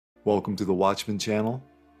Welcome to the Watchman channel.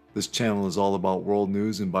 This channel is all about world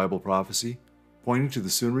news and Bible prophecy, pointing to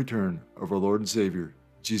the soon return of our Lord and Savior,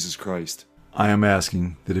 Jesus Christ. I am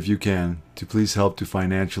asking that if you can, to please help to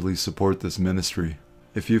financially support this ministry.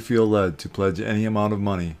 If you feel led to pledge any amount of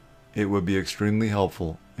money, it would be extremely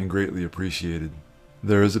helpful and greatly appreciated.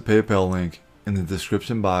 There is a PayPal link in the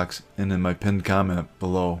description box and in my pinned comment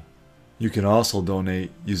below. You can also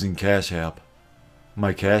donate using Cash App.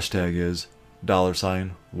 My cash tag is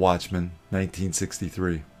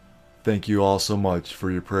 $Watchman1963. Thank you all so much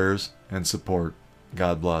for your prayers and support.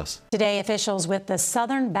 God bless. Today, officials with the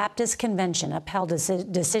Southern Baptist Convention upheld a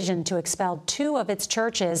decision to expel 2 of its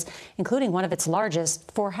churches, including one of its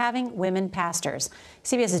largest, for having women pastors.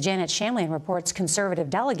 CBS's Janet Shamlian reports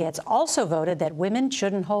conservative delegates also voted that women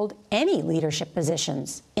shouldn't hold any leadership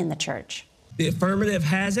positions in the church. The affirmative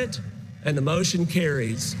has it, and the motion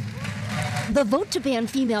carries. The vote to ban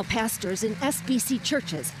female pastors in SBC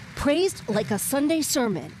churches praised like a Sunday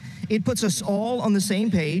sermon. It puts us all on the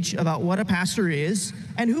same page about what a pastor is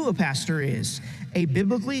and who a pastor is. A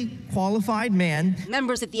biblically qualified man.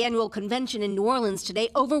 Members at the annual convention in New Orleans today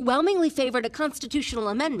overwhelmingly favored a constitutional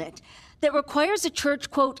amendment that requires a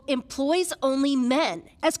church, quote, employs only men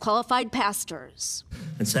as qualified pastors.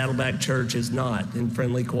 And Saddleback Church is not in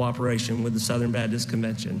friendly cooperation with the Southern Baptist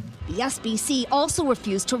Convention. The SBC also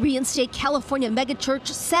refused to reinstate California megachurch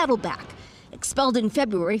Saddleback, expelled in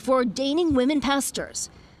February for ordaining women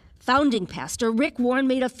pastors. Founding pastor Rick Warren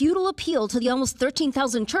made a futile appeal to the almost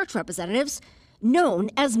 13,000 church representatives,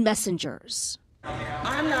 known as messengers.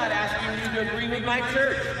 I'm not asking you to agree with my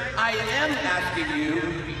church. I am asking you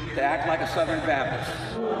to act like a Southern Baptist.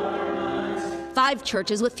 5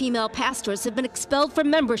 churches with female pastors have been expelled from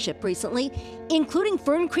membership recently, including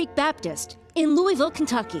Fern Creek Baptist in Louisville,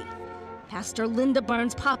 Kentucky. Pastor Linda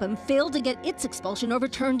Barnes Popham failed to get its expulsion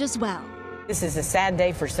overturned as well. This is a sad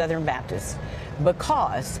day for Southern Baptists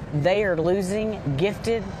because they are losing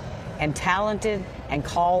gifted and talented and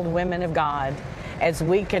called women of God. As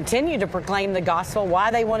we continue to proclaim the gospel,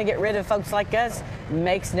 why they want to get rid of folks like us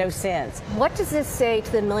makes no sense. What does this say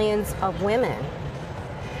to the millions of women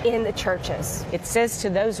in the churches? It says to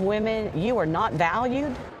those women, you are not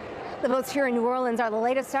valued. The votes here in New Orleans are the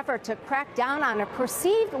latest effort to crack down on a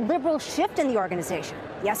perceived liberal shift in the organization.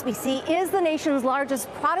 The SBC is the nation's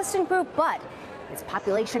largest Protestant group, but its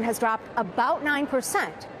population has dropped about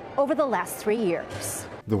 9% over the last 3 years.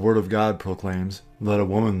 The Word of God proclaims, "Let a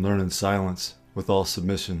woman learn in silence with all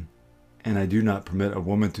submission. And I do not permit a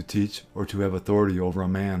woman to teach or to have authority over a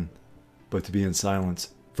man, but to be in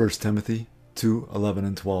silence." 1 Timothy 2:11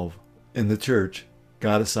 and 12. In the church,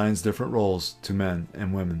 God assigns different roles to men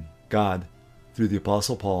and women. God, through the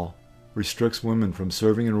Apostle Paul, restricts women from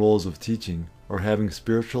serving in roles of teaching or having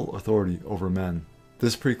spiritual authority over men.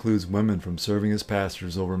 This precludes women from serving as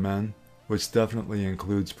pastors over men, which definitely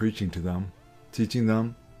includes preaching to them, teaching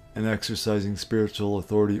them, and exercising spiritual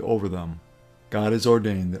authority over them. God has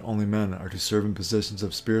ordained that only men are to serve in positions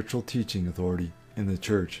of spiritual teaching authority in the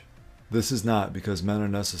church. This is not because men are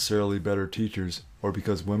necessarily better teachers or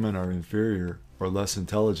because women are inferior or less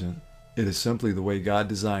intelligent. It is simply the way God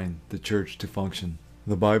designed the church to function.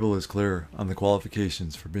 The Bible is clear on the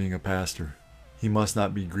qualifications for being a pastor. He must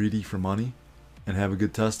not be greedy for money and have a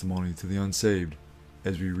good testimony to the unsaved,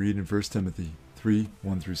 as we read in 1 Timothy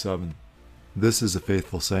 3:1-7. This is a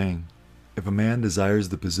faithful saying. If a man desires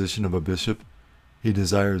the position of a bishop, he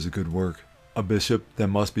desires a good work. A bishop that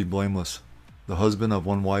must be blameless, the husband of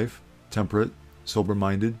one wife, temperate,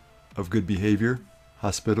 sober-minded, of good behavior,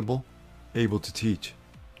 hospitable, able to teach,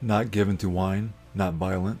 not given to wine, not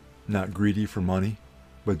violent, not greedy for money,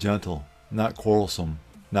 but gentle, not quarrelsome,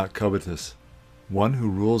 not covetous, one who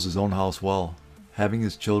rules his own house well, having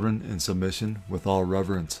his children in submission with all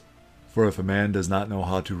reverence. For if a man does not know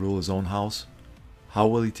how to rule his own house, how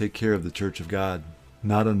will he take care of the church of God?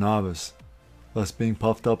 Not a novice, lest being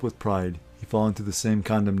puffed up with pride, he fall into the same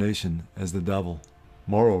condemnation as the devil.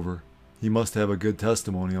 Moreover, he must have a good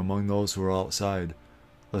testimony among those who are outside,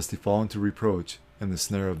 lest he fall into reproach and the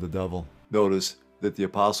snare of the devil. Notice that the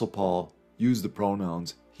Apostle Paul used the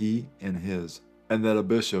pronouns he and his, and that a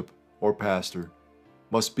bishop or pastor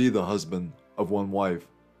must be the husband of one wife,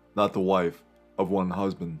 not the wife of one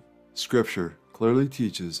husband. Scripture clearly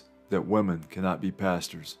teaches that women cannot be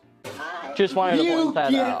pastors. Just wanted to point that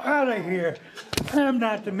out. Get out of here. I'm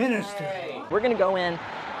not the minister. We're going to go in,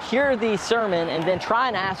 hear the sermon, and then try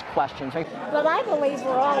and ask questions. But I believe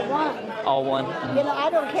we're all one. All one? You know, I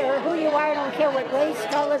don't care who you are. I don't care what race,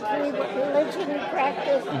 color, creed, what religion you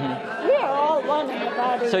practice. We are all one in the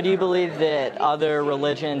body. So do you believe that other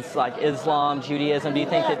religions like Islam, Judaism, do you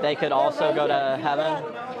think that they could also go to heaven?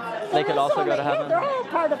 they could also go to Yeah, heaven? they're all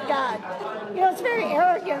part of God. You know, it's very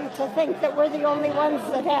arrogant to think that we're the only ones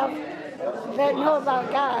that know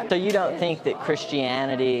about God. So you don't think that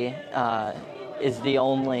Christianity is the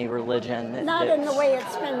only religion? Not in the way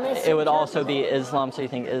it's been listed. It would also be Islam, so you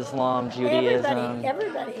think Islam, Judaism?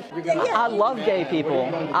 Everybody. I love gay people.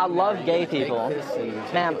 I love gay people.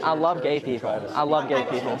 Ma'am, I love gay people. I love gay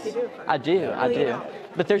people. I do.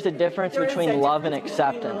 But there's a difference between love and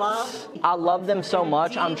acceptance. I love them so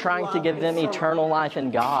much, I'm trying to give them eternal life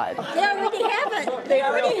in God. They already have it. They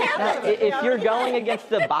already have it. If you're going against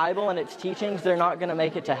the Bible and its teachings, they're not going to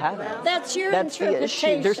make it to heaven. That's your That's the interpretation.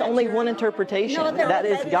 issue. There's only one interpretation. No, that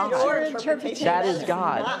is God. Your interpretation. That is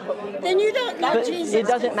God. Then you don't know But Jesus. it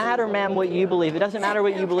doesn't matter, ma'am, what you believe. It doesn't matter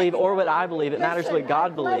what you believe or what I believe. It matters what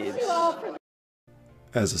God believes.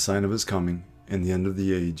 As a sign of his coming and the end of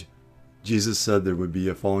the age, Jesus said there would be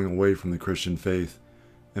a falling away from the Christian faith,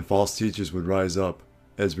 and false teachers would rise up,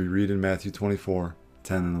 as we read in Matthew 24:10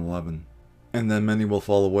 and 11. And then many will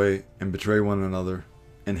fall away and betray one another,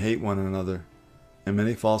 and hate one another, and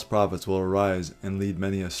many false prophets will arise and lead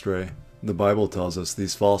many astray. The Bible tells us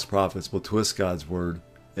these false prophets will twist God's word,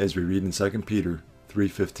 as we read in 2 Peter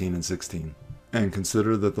 3:15 and 16. And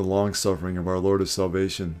consider that the long suffering of our Lord is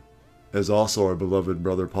salvation, as also our beloved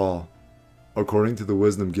brother Paul, according to the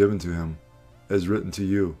wisdom given to him, as written to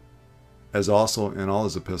you, as also in all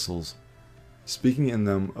his epistles, speaking in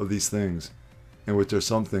them of these things, in which are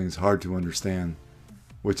some things hard to understand,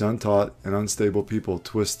 which untaught and unstable people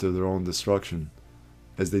twist to their own destruction,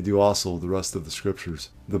 as they do also the rest of the Scriptures.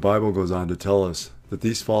 The Bible goes on to tell us that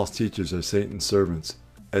these false teachers are Satan's servants,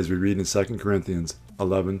 as we read in 2 Corinthians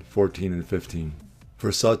 11:14 and 15.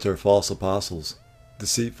 For such are false apostles,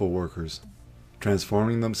 deceitful workers,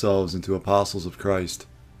 transforming themselves into apostles of Christ.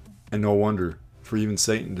 And no wonder, for even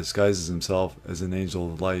Satan disguises himself as an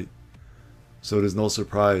angel of light. So it is no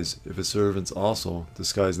surprise if his servants also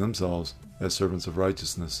disguise themselves as servants of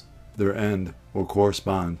righteousness. Their end will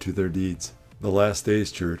correspond to their deeds. The last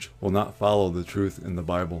days church will not follow the truth in the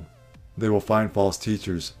Bible. They will find false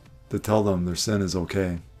teachers to tell them their sin is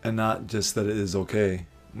okay. And not just that it is okay,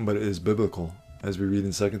 but it is biblical, as we read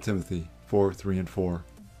in 2 Timothy 4:3 and 4.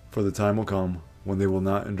 For the time will come when they will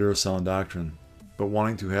not endure sound doctrine, but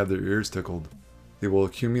wanting to have their ears tickled, they will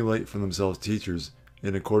accumulate for themselves teachers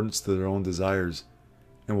in accordance to their own desires,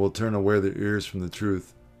 and will turn away their ears from the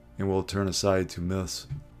truth, and will turn aside to myths.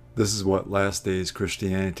 This is what last days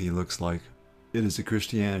Christianity looks like. It is a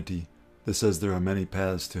Christianity that says there are many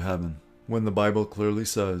paths to heaven, when the Bible clearly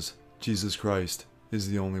says Jesus Christ is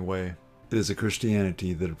the only way. It is a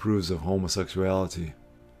Christianity that approves of homosexuality,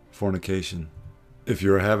 fornication. If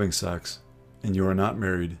you are having sex, and you are not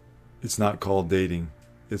married, it's not called dating,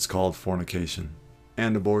 it's called fornication.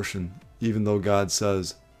 And abortion, even though God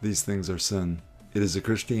says these things are sin. It is a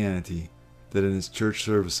Christianity that in its church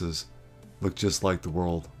services look just like the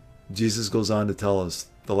world. Jesus goes on to tell us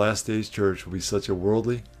the last days church will be such a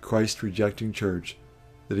worldly, Christ-rejecting church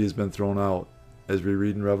that he has been thrown out, as we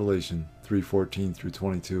read in Revelation 3:14 through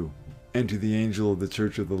 22. And to the angel of the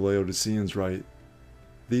church of the Laodiceans write,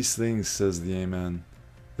 These things, says the Amen,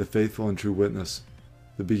 the faithful and true witness,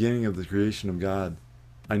 the beginning of the creation of God.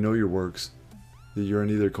 I know your works, that you are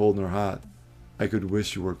neither cold nor hot. I could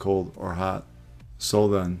wish you were cold or hot. So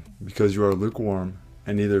then, because you are lukewarm,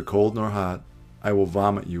 and neither cold nor hot, I will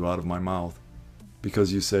vomit you out of my mouth.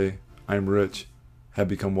 Because you say, I am rich, have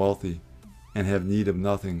become wealthy, and have need of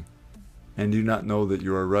nothing, and do not know that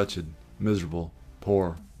you are wretched, miserable,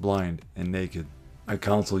 poor, blind, and naked. I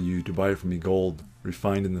counsel you to buy from me gold,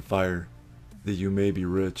 refined in the fire, that you may be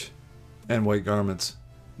rich, and white garments,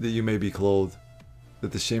 that you may be clothed,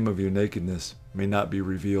 that the shame of your nakedness may not be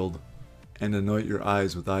revealed, and anoint your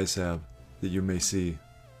eyes with eye salve, that you may see.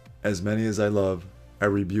 As many as I love, I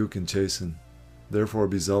rebuke and chasten. Therefore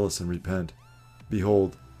be zealous and repent.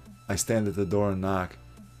 Behold, I stand at the door and knock.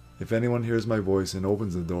 If anyone hears my voice and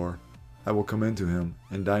opens the door, I will come into him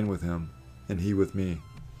and dine with him, and he with me.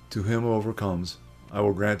 To him who overcomes, I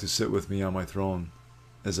will grant to sit with me on my throne,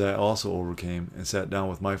 as I also overcame and sat down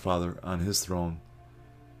with my Father on his throne.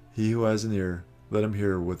 He who has an ear, let him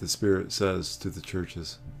hear what the Spirit says to the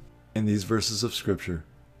churches. In these verses of Scripture,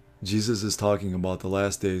 Jesus is talking about the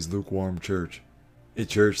last days lukewarm church, a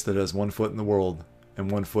church that has one foot in the world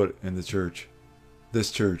and one foot in the church.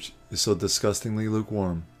 This church is so disgustingly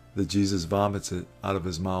lukewarm that Jesus vomits it out of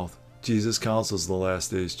his mouth. Jesus counsels the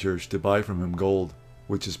last days church to buy from him gold,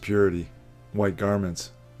 which is purity, white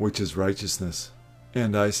garments, which is righteousness,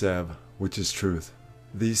 and eye salve, which is truth.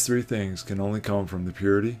 These three things can only come from the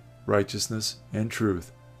purity, righteousness, and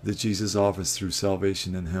truth that Jesus offers through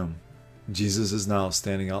salvation in him. Jesus is now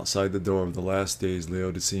standing outside the door of the last days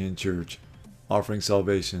Laodicean church, offering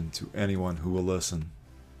salvation to anyone who will listen.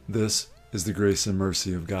 This is the grace and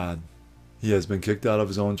mercy of God. He has been kicked out of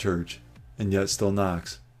his own church, and yet still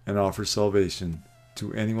knocks and offers salvation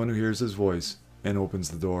to anyone who hears his voice and opens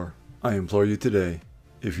the door. I implore you today,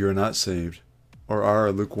 if you are not saved or are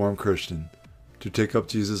a lukewarm Christian, to take up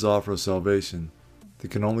Jesus' offer of salvation that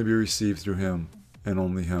can only be received through him and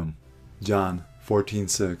only him. John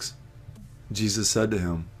 14:6. Jesus said to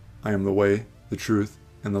him, I am the way, the truth,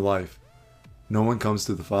 and the life. No one comes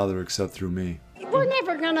to the Father except through me. We're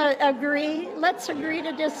never going to agree. Let's agree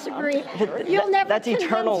to disagree. You'll never That's convince...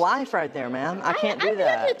 eternal life right there, ma'am. I can't do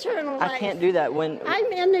that. I'm in eternal life. I can't do that.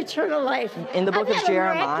 I'm in eternal life. In the book of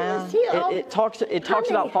Jeremiah, it talks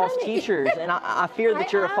about false teachers, and I fear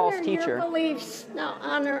that you're a false teacher. Your beliefs. Now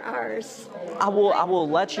honor ours. I will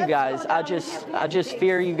let you guys. I just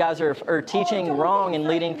fear you guys are teaching wrong and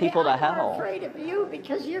leading people to hell. I'm afraid of you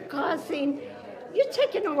because you're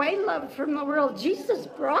taking away love from the world. Jesus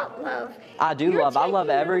brought love. I do love. I love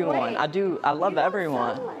everyone. I love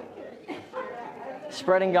everyone.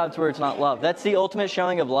 Spreading God's word is not love. That's the ultimate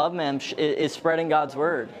showing of love, ma'am, is spreading God's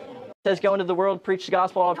word. It says go into the world, preach the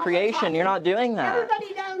gospel of creation. You're not doing that.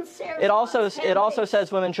 Everybody downstairs. It also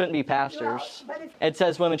says women shouldn't be pastors. It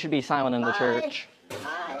says women should be silent in the church.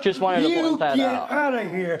 Just wanted to point that out. You get out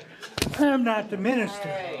of here. I'm not the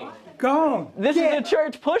minister. Go. This is the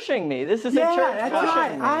church pushing me. This is the church that's pushing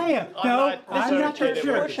right. me. I am. No, I'm not the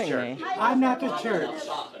church. Pushing me. I'm not the church.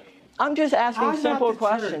 I'm just asking simple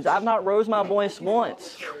questions. I've not raised my voice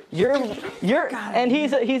once. And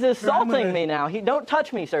he's assaulting me now. Don't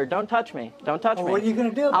touch me, sir. Don't touch me. Don't touch me. What are you gonna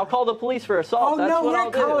do? I'll call the police for assault. That's what I'll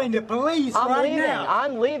do. We're calling the police right now.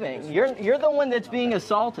 I'm leaving. You're the one that's being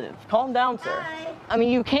assaulted. Calm down, sir. I mean,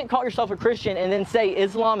 you can't call yourself a Christian and then say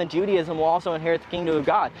Islam and Judaism will also inherit the kingdom of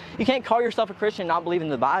God. You can't call yourself a Christian and not believe in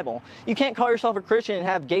the Bible. You can't call yourself a Christian and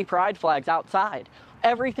have gay pride flags outside.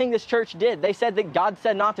 Everything this church did, they said that God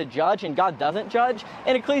said not to judge, and God doesn't judge.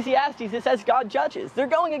 In Ecclesiastes, it says God judges. They're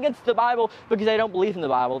going against the Bible because they don't believe in the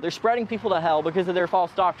Bible. They're spreading people to hell because of their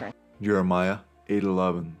false doctrine. Jeremiah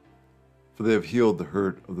 8:11. For they have healed the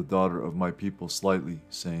hurt of the daughter of my people slightly,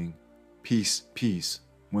 saying, Peace, peace,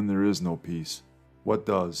 when there is no peace. What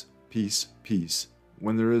does peace, peace,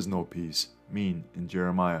 when there is no peace mean in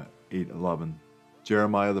Jeremiah 8:11?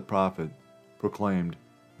 Jeremiah the prophet proclaimed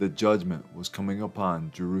that judgment was coming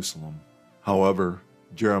upon Jerusalem. However,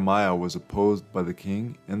 Jeremiah was opposed by the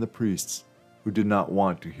king and the priests, who did not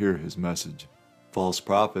want to hear his message. False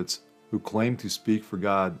prophets, who claimed to speak for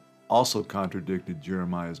God, also contradicted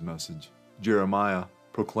Jeremiah's message. Jeremiah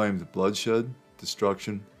proclaimed bloodshed,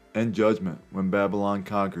 destruction, and judgment when Babylon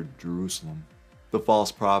conquered Jerusalem. The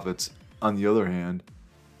false prophets, on the other hand,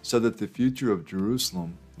 said that the future of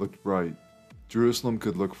Jerusalem looked bright. Jerusalem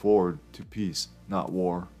could look forward to peace, not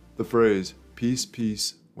war. The phrase, peace,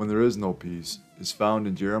 peace, when there is no peace, is found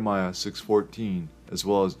in Jeremiah 6:14 as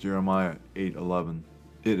well as Jeremiah 8:11.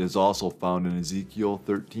 It is also found in Ezekiel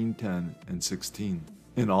 13:10 and 16.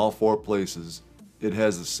 In all four places, it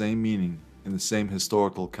has the same meaning in the same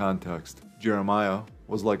historical context. Jeremiah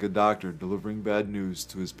was like a doctor delivering bad news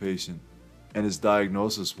to his patient, and his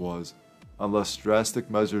diagnosis was, unless drastic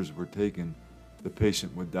measures were taken, the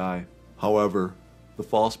patient would die. However, the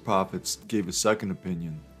false prophets gave a second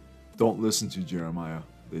opinion. Don't listen to Jeremiah,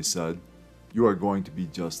 they said. You are going to be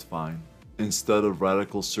just fine. Instead of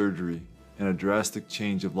radical surgery and a drastic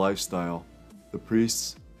change of lifestyle, the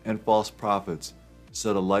priests and false prophets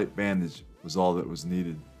said a light bandage was all that was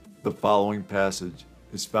needed. The following passage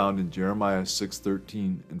is found in Jeremiah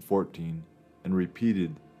 6:13 and 14 and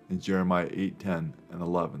repeated in Jeremiah 8:10 and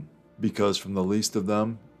 11. Because from the least of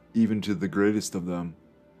them, even to the greatest of them,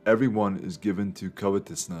 everyone is given to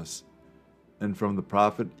covetousness, and from the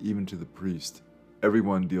prophet even to the priest,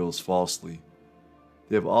 everyone deals falsely.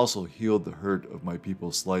 They have also healed the hurt of my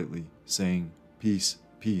people slightly, saying, Peace,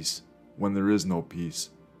 peace, when there is no peace.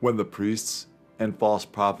 When the priests and false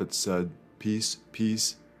prophets said, Peace,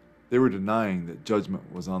 peace, they were denying that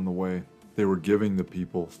judgment was on the way. They were giving the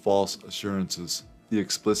people false assurances. The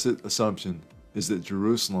explicit assumption is that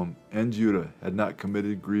Jerusalem and Judah had not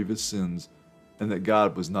committed grievous sins and that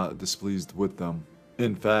God was not displeased with them.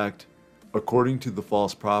 In fact, according to the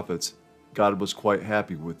false prophets, God was quite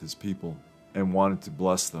happy with his people and wanted to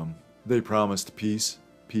bless them. They promised peace,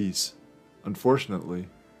 peace. Unfortunately,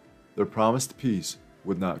 their promised peace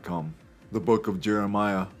would not come. The book of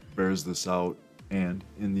Jeremiah bears this out, and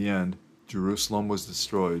in the end, Jerusalem was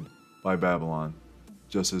destroyed by Babylon,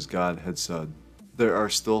 just as God had said. There are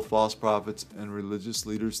still false prophets and religious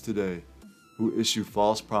leaders today who issue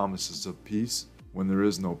false promises of peace when there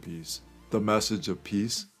is no peace. The message of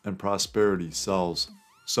peace and prosperity sells.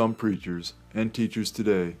 Some preachers and teachers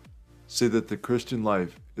today say that the Christian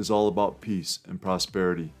life is all about peace and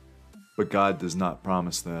prosperity, but God does not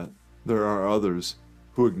promise that. There are others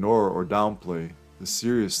who ignore or downplay the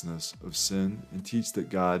seriousness of sin and teach that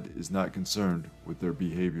God is not concerned with their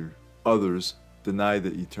behavior. Others deny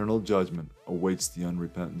that eternal judgment awaits the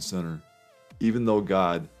unrepentant sinner, even though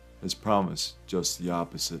God has promised just the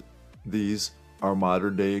opposite. These are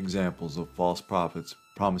modern-day examples of false prophets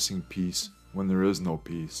promising peace when there is no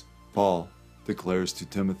peace. Paul declares to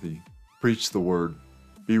Timothy, "Preach the word,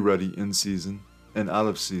 be ready in season and out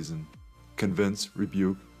of season, convince,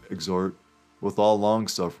 rebuke, exhort, with all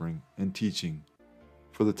long-suffering and teaching.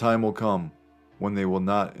 For the time will come when they will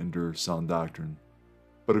not endure sound doctrine,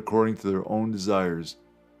 but according to their own desires,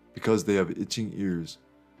 because they have itching ears,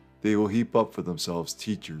 they will heap up for themselves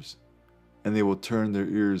teachers, and they will turn their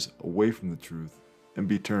ears away from the truth and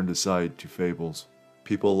be turned aside to fables."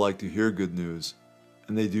 People like to hear good news,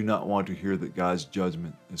 and they do not want to hear that God's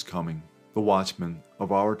judgment is coming. The watchmen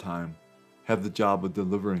of our time have the job of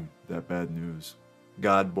delivering that bad news.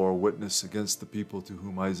 God bore witness against the people to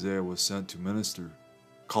whom Isaiah was sent to minister,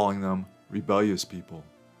 calling them rebellious people,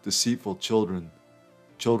 deceitful children,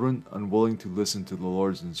 children unwilling to listen to the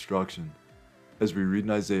Lord's instruction, as we read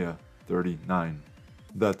in Isaiah 39.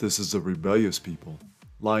 That this is a rebellious people,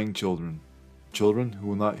 lying children, children who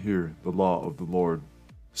will not hear the law of the Lord.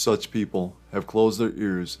 Such people have closed their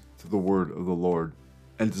ears to the word of the Lord,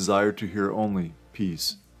 and desire to hear only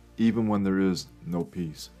peace, even when there is no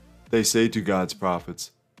peace. They say to God's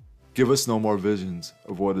prophets, "Give us no more visions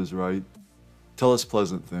of what is right. Tell us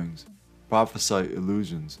pleasant things. Prophesy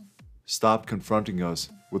illusions. Stop confronting us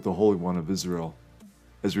with the Holy One of Israel,"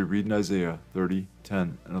 as we read in Isaiah 30,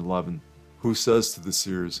 10, and 11. Who says to the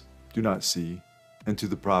seers, "Do not see," and to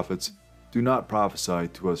the prophets, "Do not prophesy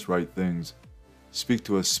to us right things. Speak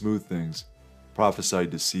to us smooth things. Prophesy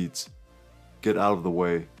deceits. Get out of the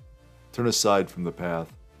way. Turn aside from the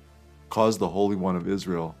path. Cause the Holy One of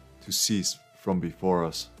Israel to cease from before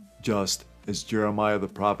us." Just as Jeremiah the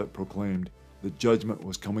prophet proclaimed the judgment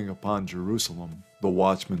was coming upon Jerusalem, the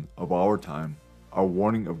watchmen of our time are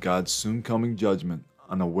warning of God's soon coming judgment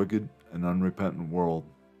on a wicked and unrepentant world.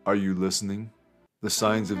 Are you listening? The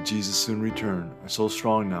signs of Jesus' soon return are so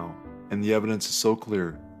strong now, and the evidence is so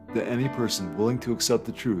clear, that any person willing to accept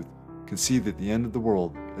the truth can see that the end of the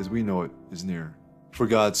world as we know it is near. For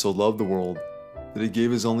God so loved the world that he gave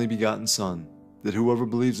his only begotten Son, that whoever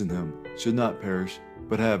believes in him should not perish,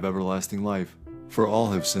 but have everlasting life. For all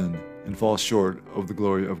have sinned and fall short of the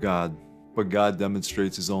glory of God. But God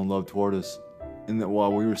demonstrates his own love toward us, in that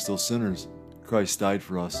while we were still sinners, Christ died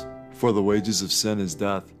for us. For the wages of sin is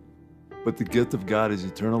death, but the gift of God is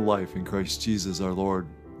eternal life in Christ Jesus our Lord.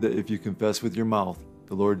 That if you confess with your mouth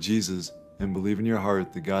the Lord Jesus and believe in your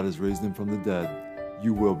heart that God has raised him from the dead,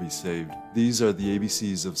 you will be saved. These are the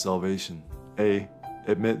ABCs of salvation. A.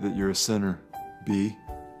 Admit that you're a sinner. B.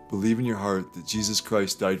 Believe in your heart that Jesus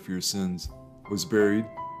Christ died for your sins, was buried,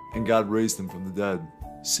 and God raised him from the dead.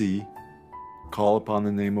 C. Call upon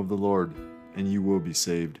the name of the Lord, and you will be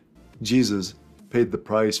saved. Jesus paid the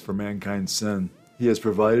price for mankind's sin. He has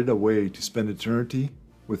provided a way to spend eternity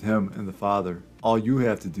with him and the Father. All you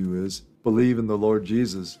have to do is believe in the Lord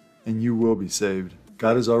Jesus, and you will be saved.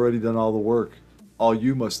 God has already done all the work. All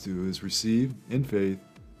you must do is receive, in faith,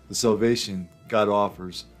 the salvation God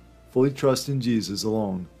offers. Fully trust in Jesus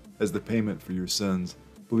alone as the payment for your sins.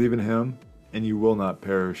 Believe in him, and you will not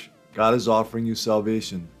perish. God is offering you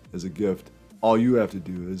salvation as a gift. All you have to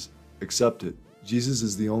do is accept it. Jesus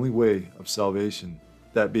is the only way of salvation.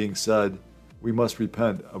 That being said, we must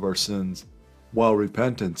repent of our sins. While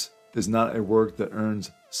repentance is not a work that earns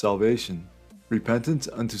salvation, repentance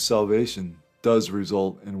unto salvation does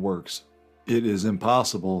result in works. It is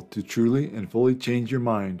impossible to truly and fully change your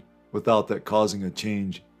mind without that causing a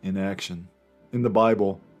change in action. In the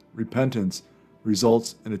Bible, repentance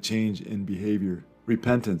results in a change in behavior.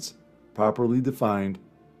 Repentance, properly defined,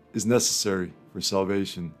 is necessary for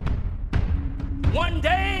salvation. One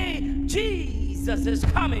day, Jesus is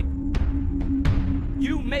coming.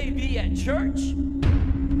 You may be at church.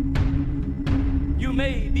 You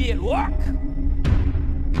may be at work.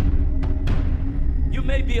 You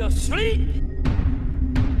may be asleep.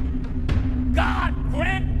 God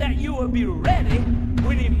grant that you will be ready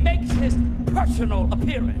when he makes his personal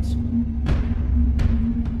appearance.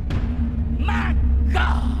 My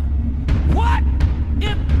God, what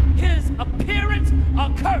if his appearance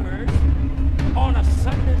occurs on a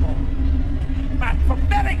Sunday morning? My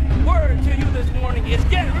prophetic word to you this morning is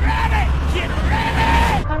get ready! Get ready!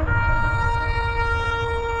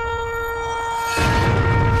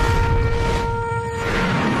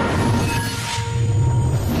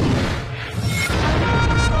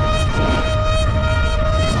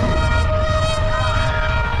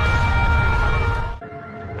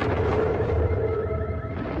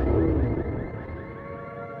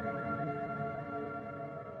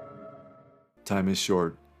 time is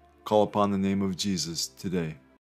short. Call upon the name of Jesus today.